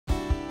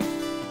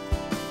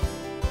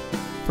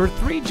For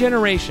 3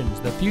 generations,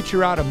 the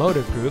Future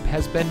Automotive Group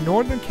has been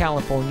Northern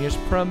California's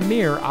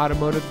premier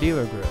automotive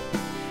dealer group.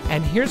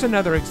 And here's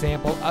another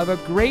example of a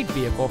great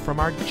vehicle from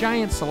our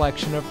giant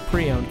selection of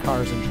pre-owned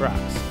cars and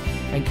trucks.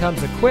 And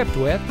comes equipped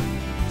with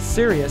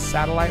Sirius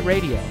satellite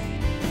radio,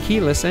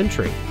 keyless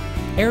entry,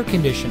 air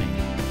conditioning,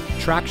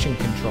 traction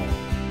control,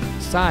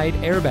 side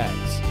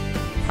airbags,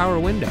 power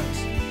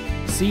windows,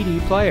 CD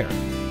player,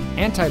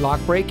 anti-lock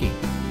braking,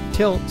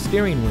 tilt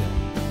steering wheel,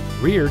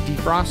 rear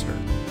defroster,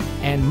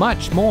 and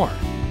much more.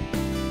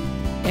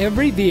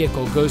 Every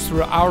vehicle goes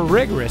through our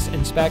rigorous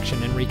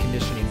inspection and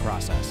reconditioning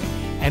process.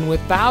 And with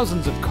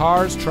thousands of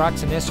cars,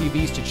 trucks, and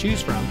SUVs to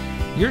choose from,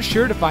 you're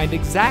sure to find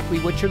exactly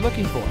what you're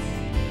looking for.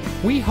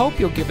 We hope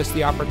you'll give us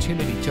the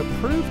opportunity to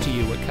prove to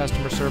you what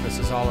customer service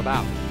is all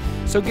about.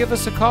 So give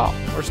us a call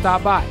or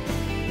stop by.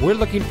 We're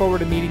looking forward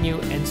to meeting you,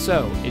 and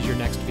so is your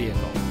next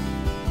vehicle.